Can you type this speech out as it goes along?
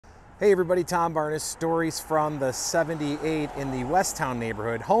Hey everybody, Tom Barnes, stories from the 78 in the Westtown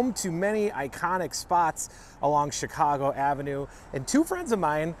neighborhood, home to many iconic spots along Chicago Avenue. And two friends of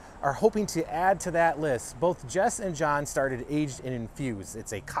mine are hoping to add to that list. Both Jess and John started Aged and Infused.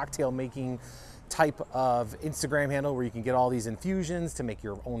 It's a cocktail making type of Instagram handle where you can get all these infusions to make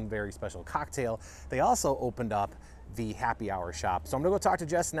your own very special cocktail. They also opened up the happy hour shop. So I'm gonna go talk to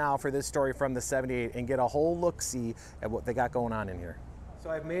Jess now for this story from the 78 and get a whole look-see at what they got going on in here. So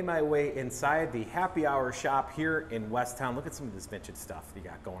I've made my way inside the happy hour shop here in Westtown. Look at some of this vintage stuff you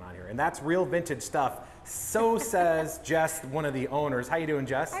got going on here. And that's real vintage stuff. So says Jess, one of the owners. How you doing,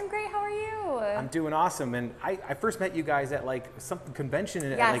 Jess? I'm great, how are you? I'm doing awesome. And I first met you guys at like some convention.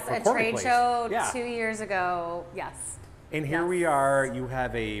 Yes, at like a trade show yeah. 2 years ago, yes. And here we are, you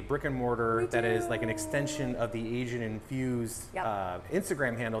have a brick and mortar that is like an extension of the Aged and Infused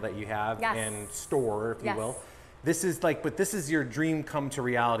Instagram handle that you have and store, if you will. This is like, but this is your dream come to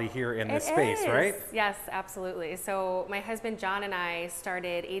reality here in this space, right? Yes, absolutely. So my husband John and I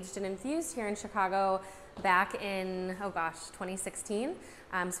started Aged and Infused here in Chicago back in, 2016.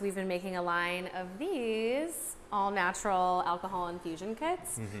 So we've been making a line of these all natural alcohol infusion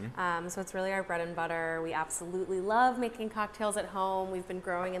kits. So it's really our bread and butter. We absolutely love making cocktails at home. We've been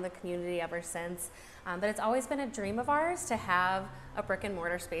growing in the community ever since. But it's always been a dream of ours to have a brick and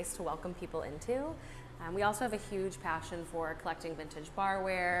mortar space to welcome people into. We also have a huge passion for collecting vintage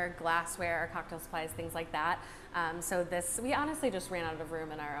barware, glassware, cocktail supplies, things like that. So we honestly just ran out of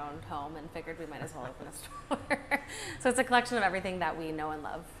room in our own home and figured we might as well open a store. So it's a collection of everything that we know and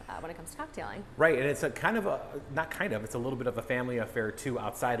love when it comes to cocktailing. Right, and it's it's a little bit of a family affair too,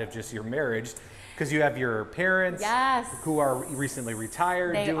 outside of just your marriage, because you have your parents who are recently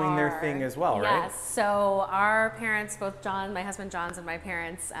retired doing their thing as well, right? Yes, so our parents, both my husband John's and my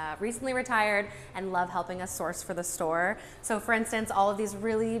parents, recently retired and love helping us source for the store. So for instance, all of these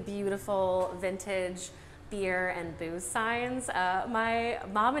really beautiful vintage beer and booze signs. My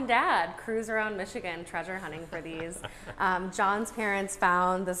mom and dad cruise around Michigan treasure hunting for these. John's parents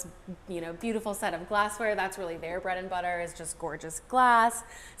found this beautiful set of glassware. That's really their bread and butter, is just gorgeous glass.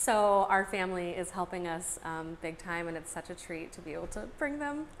 So our family is helping us big time, and it's such a treat to be able to bring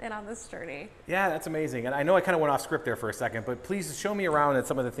them in on this journey. Yeah, that's amazing. And I know I kind of went off script there for a second, but please show me around and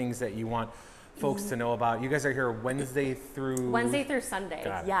some of the things that you want folks to know about. You guys are here Wednesday through Sunday.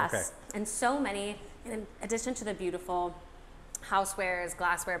 Yes. Okay. And so many, in addition to the beautiful housewares,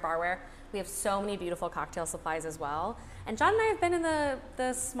 glassware, barware, we have so many beautiful cocktail supplies as well. And John and I have been in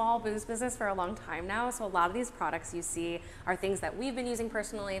the small booze business for a long time now, so a lot of these products you see are things that we've been using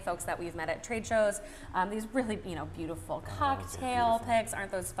personally, folks that we've met at trade shows. These really beautiful cocktail picks,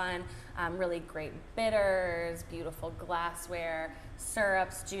 aren't those fun? Really great bitters, beautiful glassware,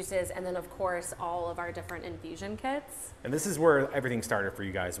 syrups, juices, and then of course all of our different infusion kits. And this is where everything started for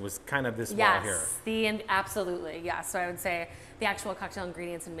you guys, was kind of this wall here. Absolutely, yes. So I would say the actual cocktail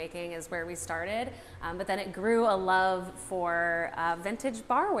ingredients and making is where we started, but then it grew a love for vintage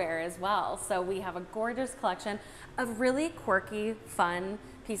barware as well. So we have a gorgeous collection of really quirky, fun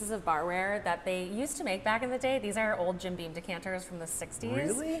pieces of barware that they used to make back in the day. These are old Jim Beam decanters from the 60s.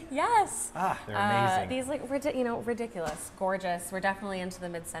 Really? Yes. Ah, they're amazing. These ridiculous, gorgeous. We're definitely into the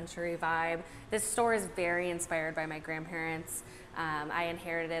mid-century vibe. This store is very inspired by my grandparents. I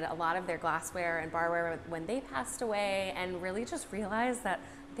inherited a lot of their glassware and barware when they passed away, and really just realized that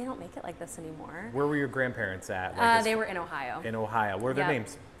they don't make it like this anymore. Where were your grandparents at? They were in Ohio. In Ohio. What are their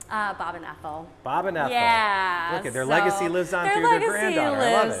names? Bob and Ethel. Bob and Ethel. Yeah. Look at their legacy lives on through their granddaughter. Their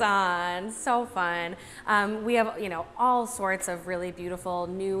legacy lives on. So fun. We have all sorts of really beautiful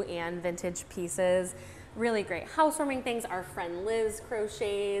new and vintage pieces. Really great housewarming things. Our friend Liz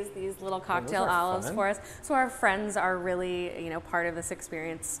crochets these little cocktail olives for us. So our friends are really part of this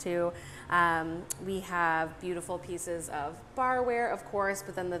experience too. We have beautiful pieces of barware, of course,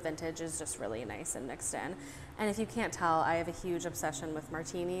 but then the vintage is just really nice and mixed in. And if you can't tell, I have a huge obsession with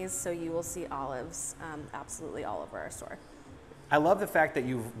martinis, so you will see olives absolutely all over our store. I love the fact that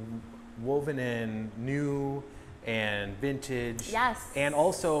you've woven in new and vintage, and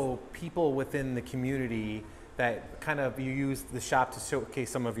also people within the community that kind of you use the shop to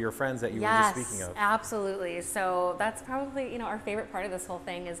showcase some of your friends that you were just speaking of. Absolutely. So that's probably our favorite part of this whole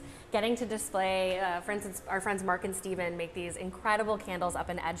thing is getting to display. For instance, our friends Mark and Steven make these incredible candles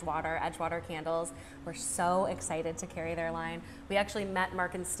up in Edgewater candles. We're so excited to carry their line. We actually met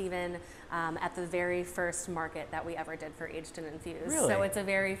Mark and Steven at the very first market that we ever did for Aged and Infused. Really? So it's a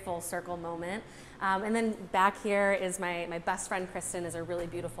very full circle moment. And then back here is my best friend Kristen is a really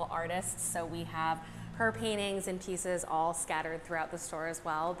beautiful artist. So we have her paintings and pieces all scattered throughout the store as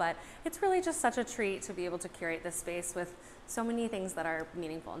well. But it's really just such a treat to be able to curate this space with so many things that are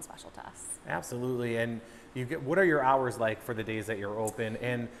meaningful and special to us. Absolutely. And what are your hours like for the days that you're open?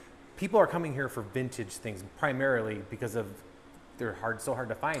 And people are coming here for vintage things primarily because of they're so hard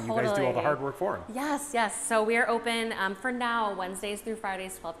to find. Totally. You guys do all the hard work for them. Yes, yes. So we are open for now Wednesdays through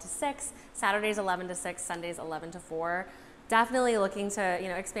Fridays 12 to 6, Saturdays 11 to 6, Sundays 11 to 4. Definitely looking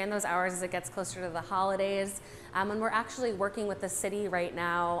to expand those hours as it gets closer to the holidays. And we're actually working with the city right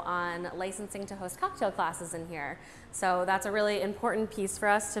now on licensing to host cocktail classes in here. So that's a really important piece for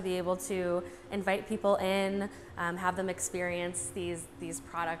us to be able to invite people in, have them experience these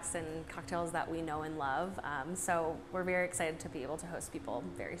products and cocktails that we know and love. So we're very excited to be able to host people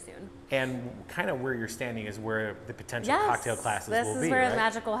very soon. And kind of where you're standing is where the potential cocktail classes will be, This is where right? the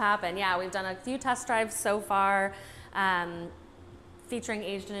magic will happen. Yeah, we've done a few test drives so far. Featuring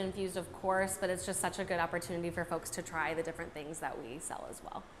aged and infused, of course, but it's just such a good opportunity for folks to try the different things that we sell as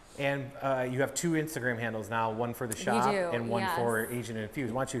well. And you have 2 Instagram handles now, one for the shop and one yes. for aged and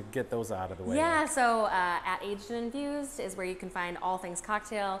infused. Why don't you get those out of the way? Yeah, so at Aged and Infused is where you can find all things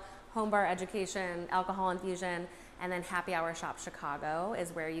cocktail, home bar education, alcohol infusion, and then Happy Hour Shop Chicago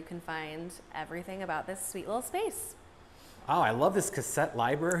is where you can find everything about this sweet little space. Oh, I love this cassette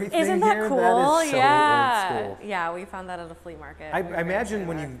library thing Isn't that here. cool? That is so yeah. old school. Yeah, we found that at a flea market. I imagine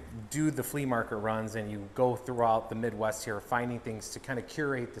when you do the flea market runs and you go throughout the Midwest here finding things to kind of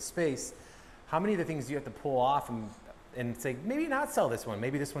curate the space, how many of the things do you have to pull off and say, maybe not sell this one,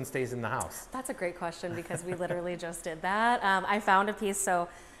 maybe this one stays in the house? That's a great question because we literally just did that. I found a piece, so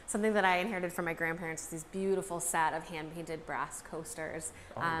something that I inherited from my grandparents, these beautiful set of hand-painted brass coasters.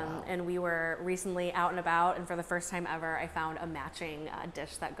 Wow. And we were recently out and about, and for the first time ever, I found a matching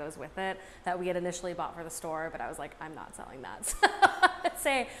dish that goes with it that we had initially bought for the store, but I was like, I'm not selling that. So I'd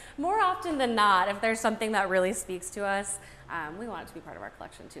say more often than not, if there's something that really speaks to us, we want it to be part of our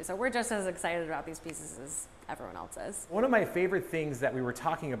collection too. So we're just as excited about these pieces as everyone else is. One of my favorite things that we were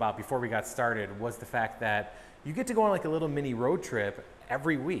talking about before we got started was the fact that you get to go on like a little mini road trip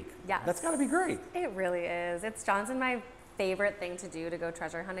every week. Yes. That's gotta be great. It really is. John's and my favorite thing to do to go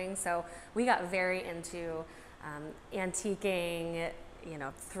treasure hunting. So we got very into antiquing,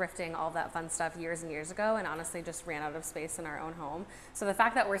 thrifting, all that fun stuff years and years ago, and honestly just ran out of space in our own home. So the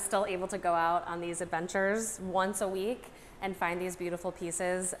fact that we're still able to go out on these adventures once a week and find these beautiful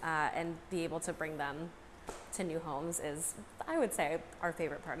pieces and be able to bring them to new homes is, I would say, our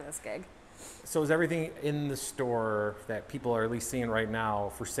favorite part of this gig. So is everything in the store that people are at least seeing right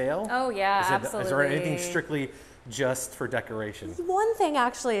now for sale? Oh yeah, absolutely. Is there anything strictly just for decoration? One thing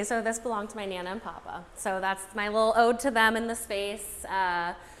actually, so this belonged to my Nana and Papa. So that's my little ode to them in the space.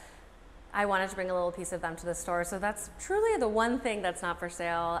 I wanted to bring a little piece of them to the store. So that's truly the one thing that's not for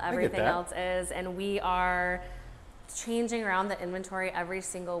sale. Everything else is, and we are changing around the inventory every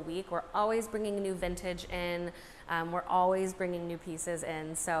single week. We're always bringing new vintage in. We're always bringing new pieces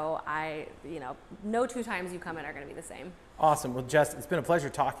in. So no 2 times you come in are going to be the same. Awesome. Well, Jess, it's been a pleasure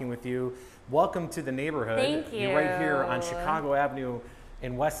talking with you. Welcome to the neighborhood. Thank you. You're right here on Chicago Avenue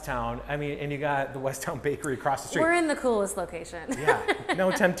in Westtown. And you got the Westtown Bakery across the street. We're in the coolest location. Yeah. No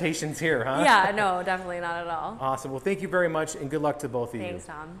temptations here, huh? Yeah, no, definitely not at all. Awesome. Well, thank you very much, and good luck to both of you. Thanks,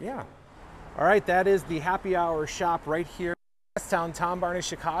 Tom. Yeah. All right, that is the happy hour shop right here. Westtown,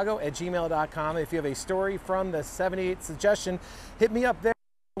 tombarneychicago@gmail.com. If you have a story from the 78 suggestion, hit me up there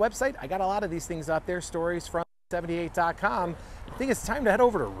on the website. I got a lot of these things up there, stories from 78.com. I think it's time to head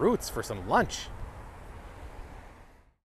over to Roots for some lunch.